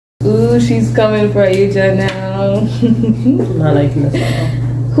Ooh, she's coming for you, Janelle. I'm not liking this at all.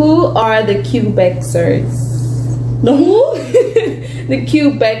 Who are the Quebecers? The who? The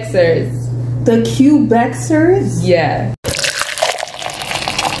Quebecers. The Quebecers? Yeah.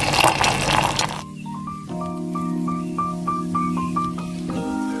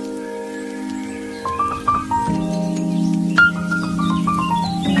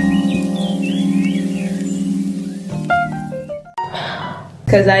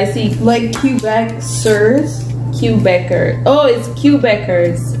 Because I see like Quebecers. Quebecer. Oh, it's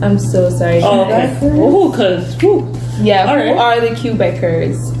Quebecers. I'm so sorry. Oh, okay. Oh, cause yeah. All Who right. are the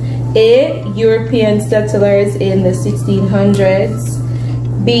Quebecers? A. European settlers in the 1600s.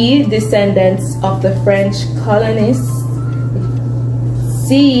 B. Descendants of the French colonists.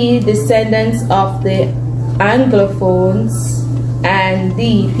 C. Descendants of the Anglophones. And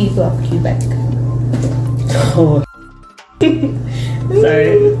D. People of Quebec. Oh.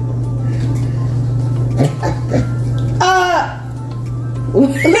 Sorry.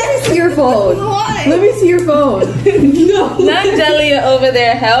 Let me see your phone. Why? Let me see your phone. No. Not Delia over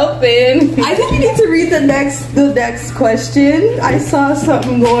there helping. I think you need to read the next question. I saw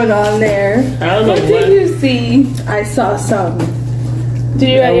something going on there. I don't know What did you see? I saw something. Did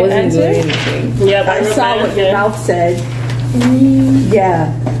you write your wasn't doing answer? anything. Yeah, but I saw what your mouth said.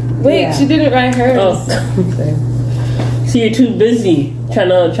 Yeah. Wait, Yeah. she didn't write hers. Oh, okay. So you're too busy trying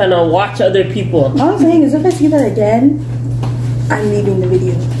to watch other people. All I'm saying is if I see that again, I'm leaving the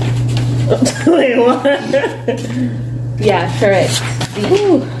video. Wait, what? Yeah, correct.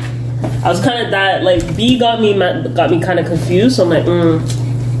 Ooh. I was kind of that, like, B got me kind of confused, so I'm like, but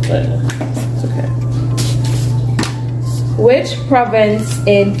it's okay. Which province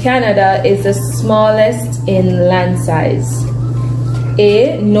in Canada is the smallest in land size?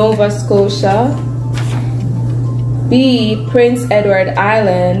 A. Nova Scotia. B. Prince Edward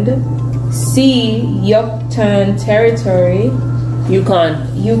Island. C. Yukon Territory. Yukon.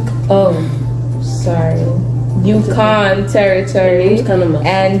 Yukon Territory. It's kind of messy.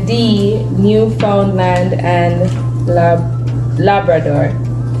 And D. Newfoundland and Labrador.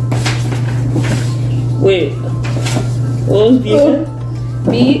 Wait. What was B again?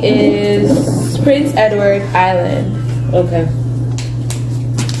 B is Prince Edward Island. Okay.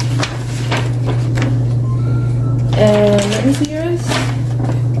 And let me see yours.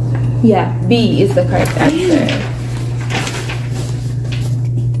 Yeah, B is the correct answer.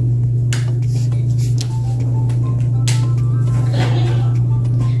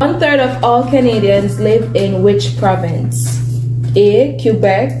 One third of all Canadians live in which province? A.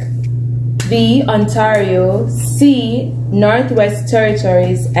 Quebec. B. Ontario. C. Northwest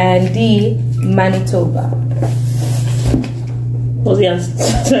Territories. And D. Manitoba. What was the answer?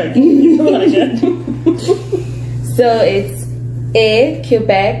 Sorry. Can you do that again? So it's A.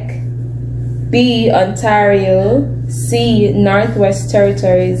 Quebec. B. Ontario. C. Northwest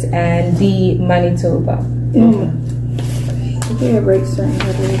Territories. And D. Manitoba. Okay. I think I break certain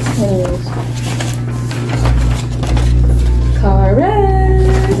letters. Anyways.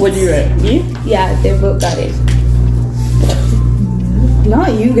 Correct. What did you write? B? Yeah, they both got it.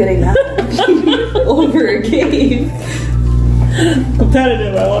 Not you getting that over a game.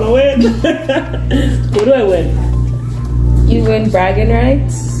 Competitive, I want to win. What do I win? You win bragging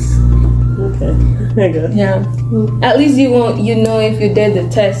rights. Okay, I guess. Yeah. At least you won't. You know, if you did the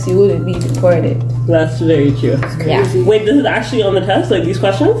test, you wouldn't be deported. That's very true. Yeah. Wait, this is actually on the test? Like these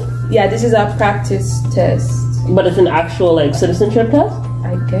questions? Yeah. This is our practice test. But it's an actual like citizenship test?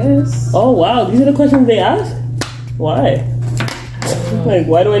 I guess. Oh wow, these are the questions they ask? Why? Like,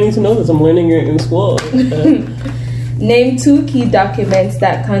 why do I need to know this? I'm learning it in school. Name 2 key documents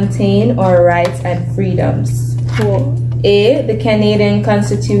that contain our rights and freedoms. Cool. A. The Canadian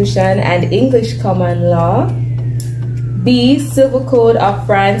Constitution and English Common Law. B. Civil Code of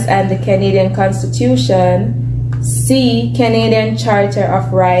France and the Canadian Constitution. C. Canadian Charter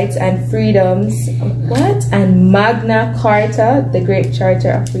of Rights and Freedoms. What? And Magna Carta, the Great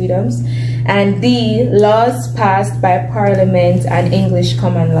Charter of Freedoms. And D. Laws passed by Parliament and English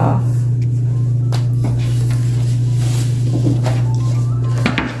Common Law.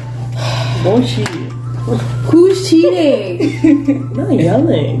 Don't cheat. Who's cheating? I'm not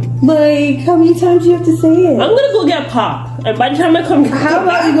yelling. Like, how many times do you have to say it? I'm gonna go get pop. And by the time I come How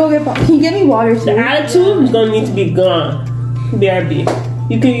about you go get pop? Can you get me water too? the attitude is gonna need to be gone. BRB.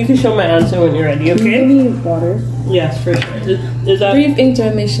 You can show my answer when you're ready, Can you okay? give me water? Yes, for sure. Is that Brief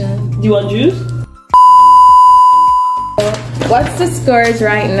intermission. do you want juice? What's the scores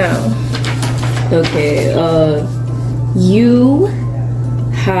right now? Okay, you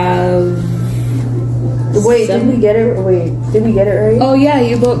have Wait, did we get it? Wait, did we get it right? Oh yeah,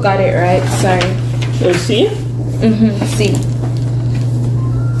 you both got it right. Sorry. C? C.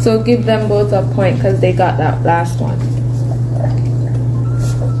 So give them both a point because they got that last one.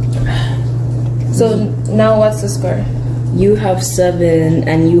 So now what's the score? You have 7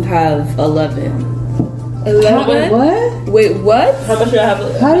 and you have 11. 11? What? Wait, what? How much do I have?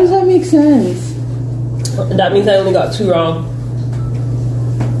 How does that make sense? That means I only got 2 wrong.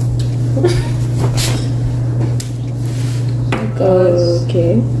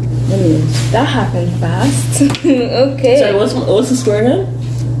 Okay. That happened fast. Okay. Sorry, what's the score again?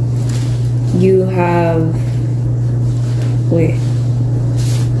 You have... Wait.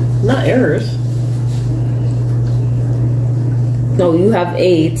 Not errors. No, you have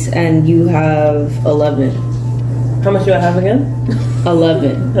 8 and you have 11. How much do I have again?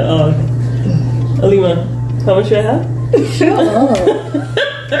 11. Oh, okay. Alima, how much do I have?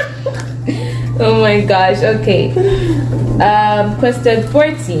 Oh my gosh. Okay. Question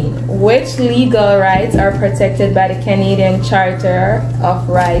 14. Which legal rights are protected by the Canadian Charter of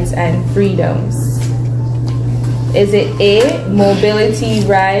Rights and Freedoms? Is it A, mobility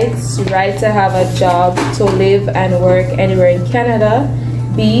rights, right to have a job, to live and work anywhere in Canada?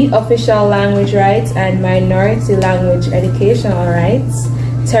 B, official language rights and minority language educational rights,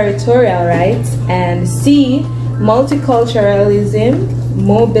 territorial rights? And C, multiculturalism,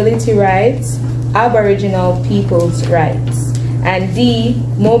 mobility rights, Aboriginal people's rights? And D,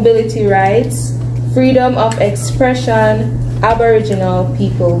 mobility rights, freedom of expression, Aboriginal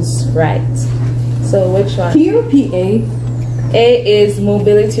people's rights. So which one? Can you repeat A? A is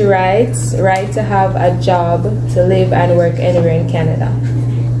mobility rights, right to have a job, to live and work anywhere in Canada.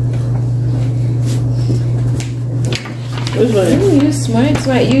 Which one? You're smart.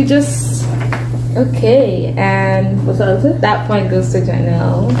 You just... Okay, and What's the answer? that point goes to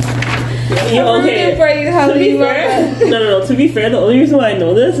Janelle. Yeah, okay. For you, To be fair, no. To be fair, the only reason why I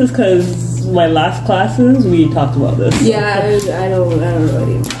know this is because my last classes we talked about this. Yeah, I don't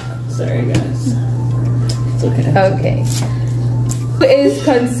know. Sorry, guys. It's okay. Okay. Who is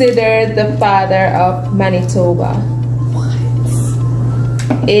considered the father of Manitoba? What?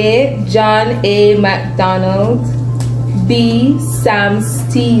 A, John A. MacDonald. B, Sam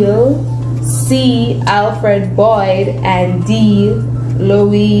Steele. C, Alfred Boyd. And D,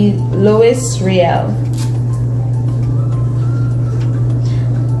 Louis Riel.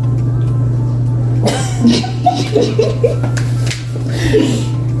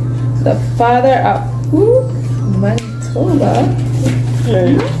 The father of who? Manitoba.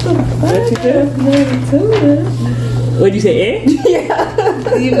 Manitoba. What did you say? A?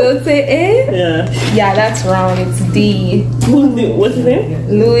 Yeah. You will say A? Yeah. Yeah, that's wrong. It's D. What's his name?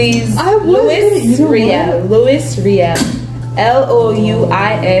 Louis Riel. Louis Riel. Louisriel. I'm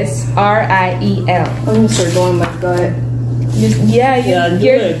gonna start going my gut. Yeah, do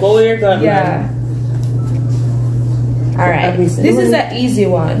it. Go with your gut, Yeah. man. Alright. This is an easy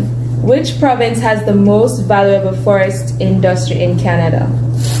one. Which province has the most valuable forest industry in Canada?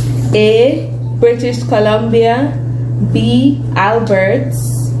 A, British Columbia. B, Alberts.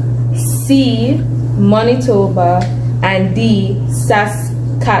 C, Manitoba. And D,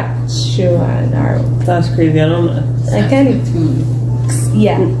 Saskatchewan. That's crazy. I don't know. I can't even.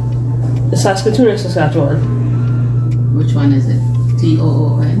 Yeah. Saskatoon or Saskatchewan? Which one is it?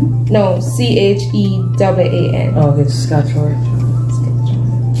 T-O-O-N? No, CHEAAN. Oh, okay, Saskatchewan.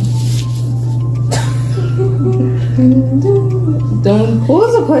 Don't. What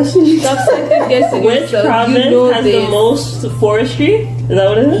was the question? Stop second guessing Which yourself. province You know has this. the most forestry? Is that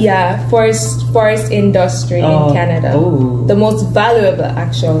what it is? Yeah, forest industry in Canada. Oh. The most valuable,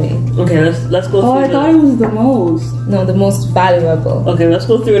 actually. Okay, let's go through Oh, I thought it was the most. No, the most valuable. Okay, let's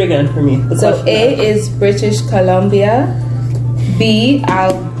go through it again for me. The So question A now. is British Columbia. B,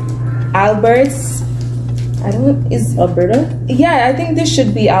 Alberts. I don't is Alberta? Yeah, I think this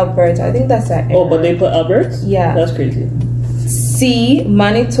should be Alberta. I think that's an Oh, but they put Alberts? Yeah. That's crazy. C,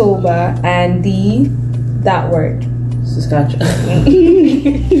 Manitoba, and D, that word. Saskatchewan.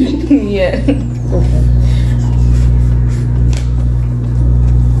 Yeah. Okay.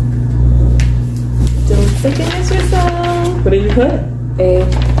 Don't second guess yourself. What did you put? A.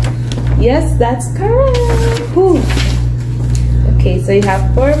 Yes, that's correct. Whew. Okay, so you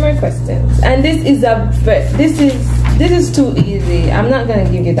have 4 more questions, and this is too easy. I'm not gonna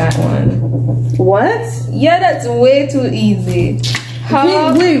give you that one. What? Yeah, that's way too easy.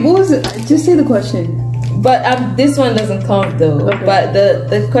 How? Wait, what was it? Just say the question. But this one doesn't count though. Okay. But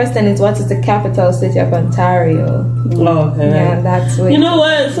the question is, what is the capital city of Ontario? Oh, okay. Yeah, that's way. You know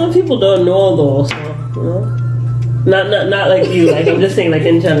what? Some people don't know though, so you know. Not like you. Like I'm just saying, like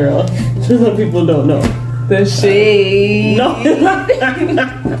in general. Some people don't know. The shade. No.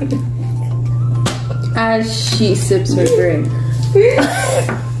 As she sips her drink.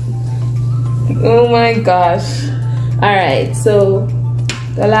 Oh my gosh. Alright, so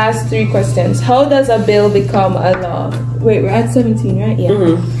the last 3 questions. How does a bill become a law? Wait, we're at 17, right? Yeah.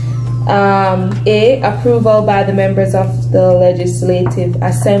 Mm-hmm. A. Approval by the members of the Legislative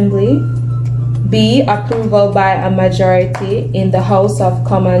Assembly. B. Approval by a majority in the House of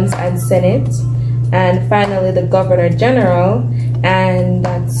Commons and Senate. And finally, the Governor General. And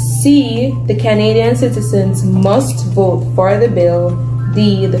C. The Canadian citizens must vote for the bill.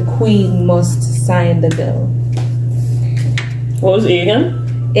 D. The Queen must sign the bill. What was A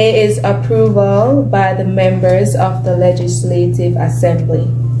again? A is approval by the members of the Legislative Assembly.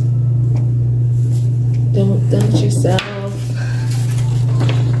 Don't dump yourself.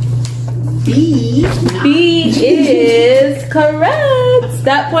 B. B is correct.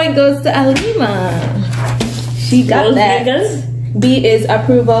 That point goes to Alima. She What got was B that. again? B is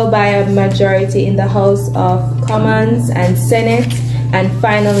approval by a majority in the House of Commons and Senate. And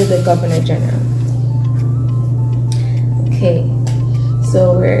finally, the Governor General. Okay,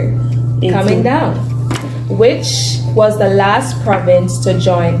 so we're coming down. Which was the last province to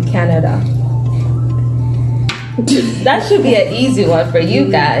join Canada? That should be an easy one for you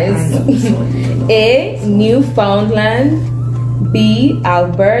guys. A. Newfoundland. B.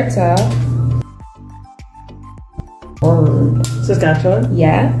 Alberta. Saskatchewan.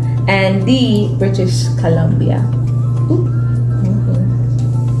 Yeah. And D. British Columbia.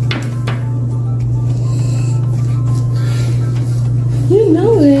 You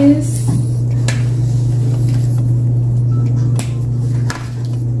know this.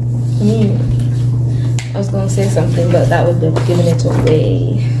 I was gonna say something, but that would have given it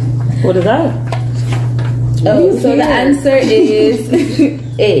away. What is that? Oh, so the answer is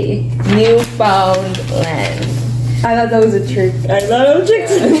A. Newfoundland. I thought that was a trick. I thought it was trick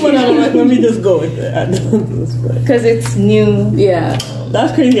too, but I'm like, let me just go with it. Because it's new. Yeah.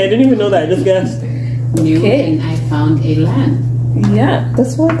 That's crazy. I didn't even know that. I just guessed. New Okay. and I found a land. Yeah.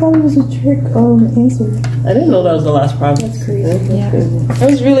 That's why I thought it was a trick answer. I didn't know that was the last province. That's crazy. Yeah. I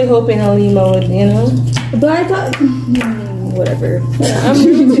was really hoping Alima would, you know. But I thought, whatever. I'm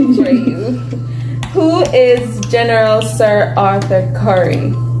rooting for you. Who is General Sir Arthur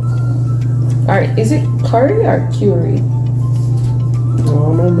Currie? Or is it Currie or Curie?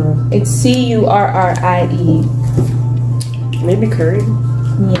 Oh, no, no. It's C-U-R-R-I-E. Maybe Curry.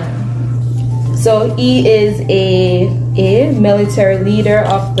 Yeah. So E is a military leader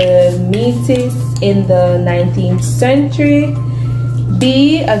of the Métis in the 19th century.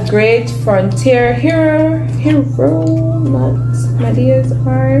 B, a great frontier hero, not Maria's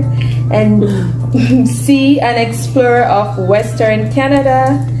hard. And C, an explorer of Western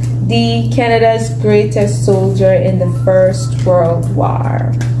Canada. D, Canada's greatest soldier in the First World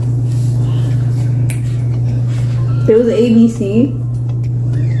War. There was ABC.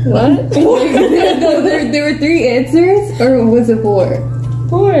 What? No, there were 3 answers, or was it 4?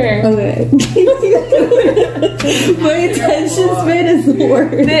 4. Okay. My attention span is the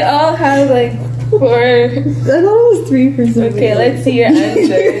word. They all have like 4. I thought it was 3 for some Okay, reason. let's see your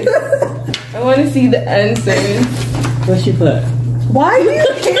answers. I want to see the answers. What'd she put? Why do you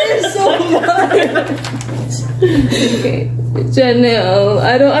care so much? Okay, Janelle,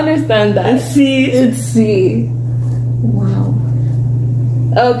 I don't understand that. C. It's C. Wow.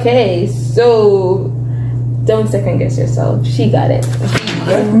 Okay, so don't second guess yourself. She got it.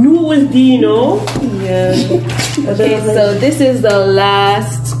 I knew it was D, you know? Yeah. Okay, so this is the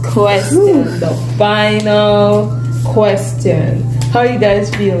last question, the final question. How are you guys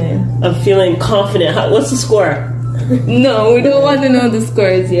feeling? I'm feeling confident. What's the score? No, we don't want to know the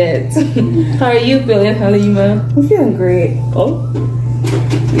scores yet. How are you feeling, Halima? I'm feeling great. Oh?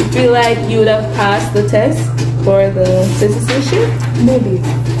 You feel like you would have passed the test for the citizenship? Maybe.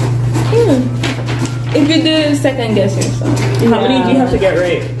 Yeah. If you do second guess yourself. How many do you have to get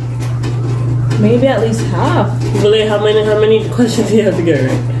right? Maybe at least half. Really, how many questions do you have to get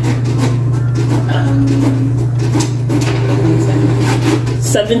right?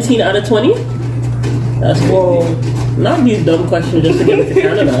 17 out of 20? That's whoa. Not these dumb questions just to get into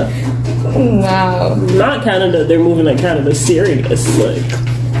Canada. Wow. Not Canada, they're moving like Canada serious. Like,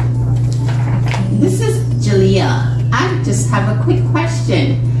 This is Julia. I just have a quick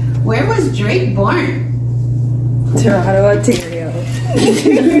question. Where was Drake born? Toronto, Ontario.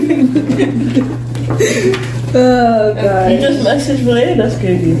 Oh, God. you just messaged related? That's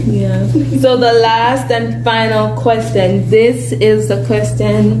crazy. Yeah. So the last and final question. This is the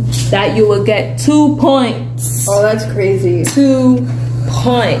question that you will get 2 points. Oh, that's crazy. 2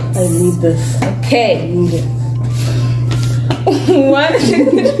 points. I need this. Okay. I need it. What?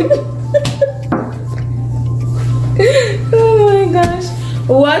 Oh my gosh.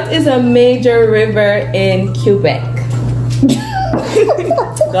 What is a major river in Quebec?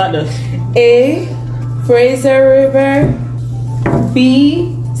 Got this. A. Fraser River.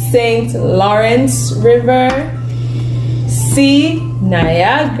 B. St. Lawrence River. C.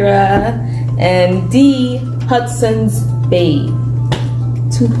 Niagara. And D. Hudson's Bay.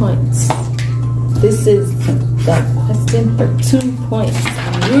 2 points. This is the question for 2 points.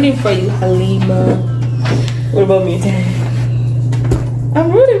 I'm rooting for you, Halima. What about me?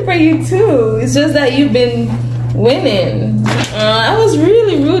 I'm rooting for you too. It's just that you've been winning. I was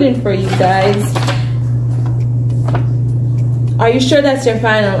really rooting for you guys. Are you sure that's your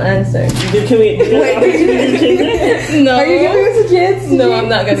final answer? Can we change it? No. Are you giving us a chance? No, I'm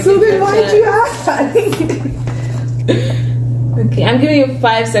not gonna. So give you then a why did chance. you ask? Okay, I'm giving you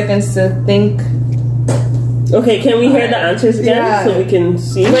 5 seconds to think. Okay, can we hear the answers again Yeah. so we can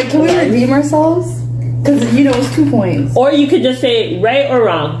see? Wait, can we redeem ourselves? Because it's 2 points. Or you could just say right or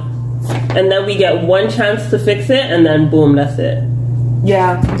wrong, and then we get one chance to fix it, and then boom, that's it.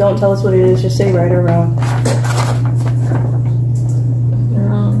 Yeah, don't tell us what it is. Just say right or wrong.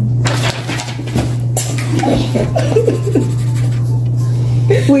 Wrong.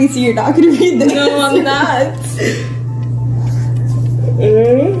 Wait, so you're not gonna read this? No, I'm not.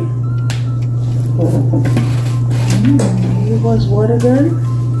 It was what again?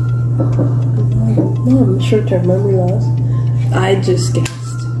 No, short-term memory loss. I just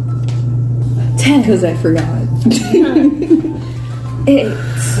guessed 10 because I forgot. 8,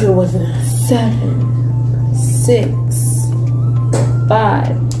 It wasn't. 7, 6,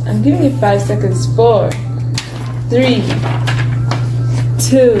 5. I'm giving you 5 seconds. 4, 3,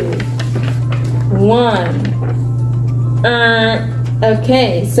 2, 1.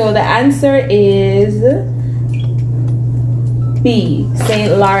 Okay, so the answer is B,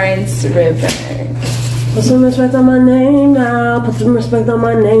 St. Lawrence River. Put some respect on my name now. Put some respect on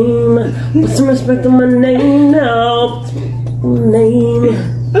my name. Put some respect on my name now. Put some name.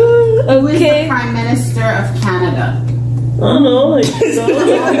 Who is the Okay. Prime Minister of Canada? I don't know. Like,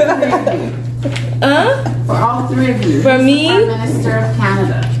 For all three of you. For who's me? the Prime Minister of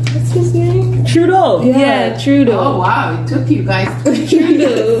Canada. What's his name? Trudeau. Yeah, Trudeau. Oh wow, it took you guys.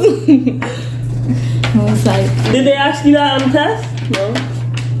 Trudeau. I was like, Did they ask you that on the test? No.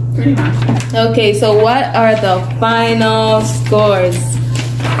 Pretty much. okay, so what are the final scores?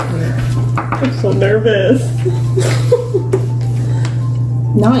 I'm so nervous.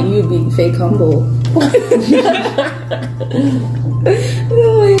 Not you being fake humble.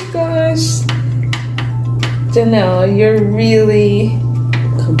 Oh my gosh. Janelle, you're really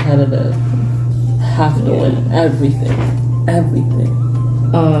Competitive. Have to win everything. Everything.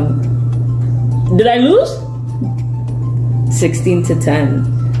 Did I lose? 16 to 10.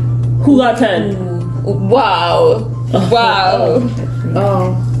 Who got 10? wow. Wow.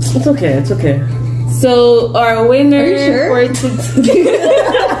 Oh. It's okay. It's okay. So our winner Are you sure? for today.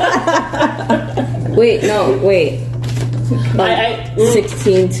 Wait, no, wait.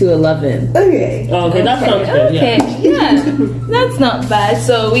 16 to 11. Okay. Oh, okay, that sounds good. Okay, yeah, that's not bad.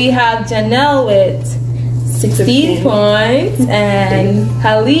 So we have Janelle with 16 points and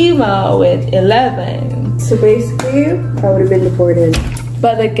Halima with 11. So basically, I would have been deported.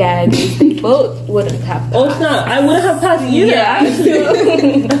 But again, they both wouldn't have Oh snap! I wouldn't have passed either. Yeah.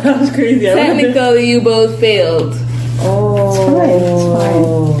 Actually, that was crazy. I would've been- Technically, you both failed.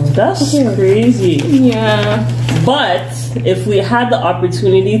 Oh, that's crazy. Yeah. But if we had the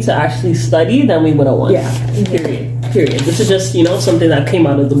opportunity to actually study, then we would have won. Yeah. Period. This is just something that came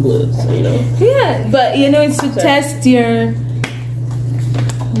out of the blue. So Yeah, but it's to test your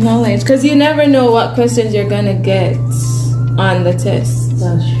knowledge because you never know what questions you're gonna get on the test.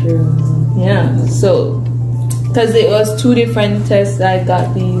 That's true. Yeah, so because it was 2 different tests I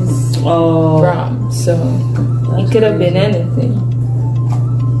got these from, so it could have been anything.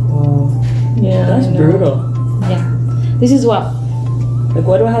 Wow. Yeah, That's I know. brutal. Yeah, this is what. Like,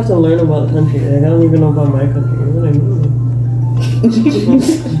 why do I have to learn about the country? Like, I don't even know about my country. You know what I mean?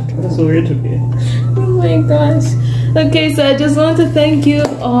 That's so weird to me. Oh my gosh. Okay, so I just want to thank you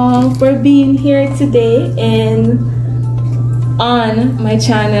all for being here today and on my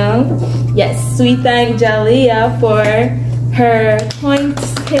channel. Yes, we thank Jalea for her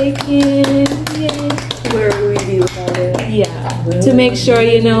points taken. Yay. Where would we be without it? Yeah, to make sure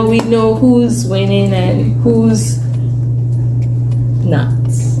we know who's winning and who's not.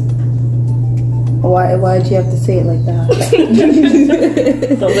 Why'd you have to say it like that?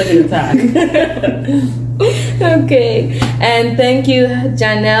 Sounds like an attack. Okay, and thank you,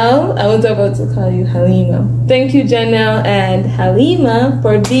 Janelle. I was about to call you Halima. Thank you, Janelle and Halima,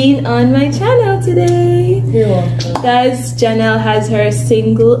 for being on my channel today. You're welcome. Guys, Janelle has her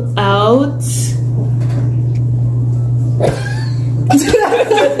single out.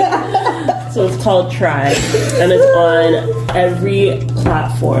 So it's called Try, and it's on every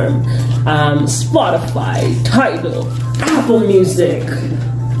platform. Spotify, Tidal, Apple Music,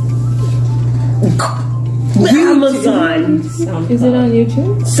 Amazon, Is it on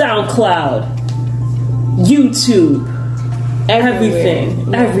YouTube? SoundCloud, YouTube,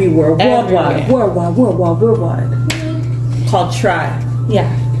 everything, everywhere, worldwide. Called Try.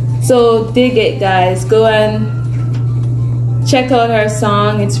 Yeah. So dig it, guys. Go and check out her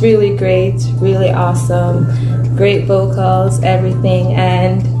song. It's really great, really awesome. Great vocals, everything.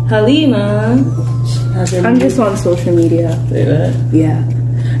 And Halima, I'm just on social media. Yeah.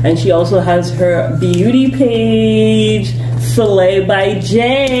 And she also has her beauty page, Soleil by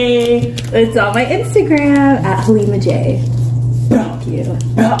J. It's on my Instagram at Halima J. Thank you.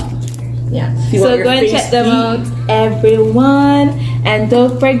 yeah. you So want your go and face check them beat? out, everyone. And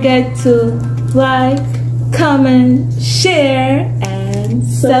don't forget to like, comment, share, and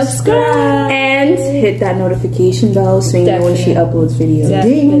subscribe. And hit that notification bell so you know when she uploads videos.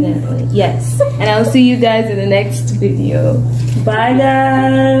 Definitely. Yes. And I'll see you guys in the next video. Bye,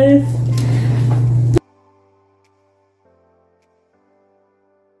 guys.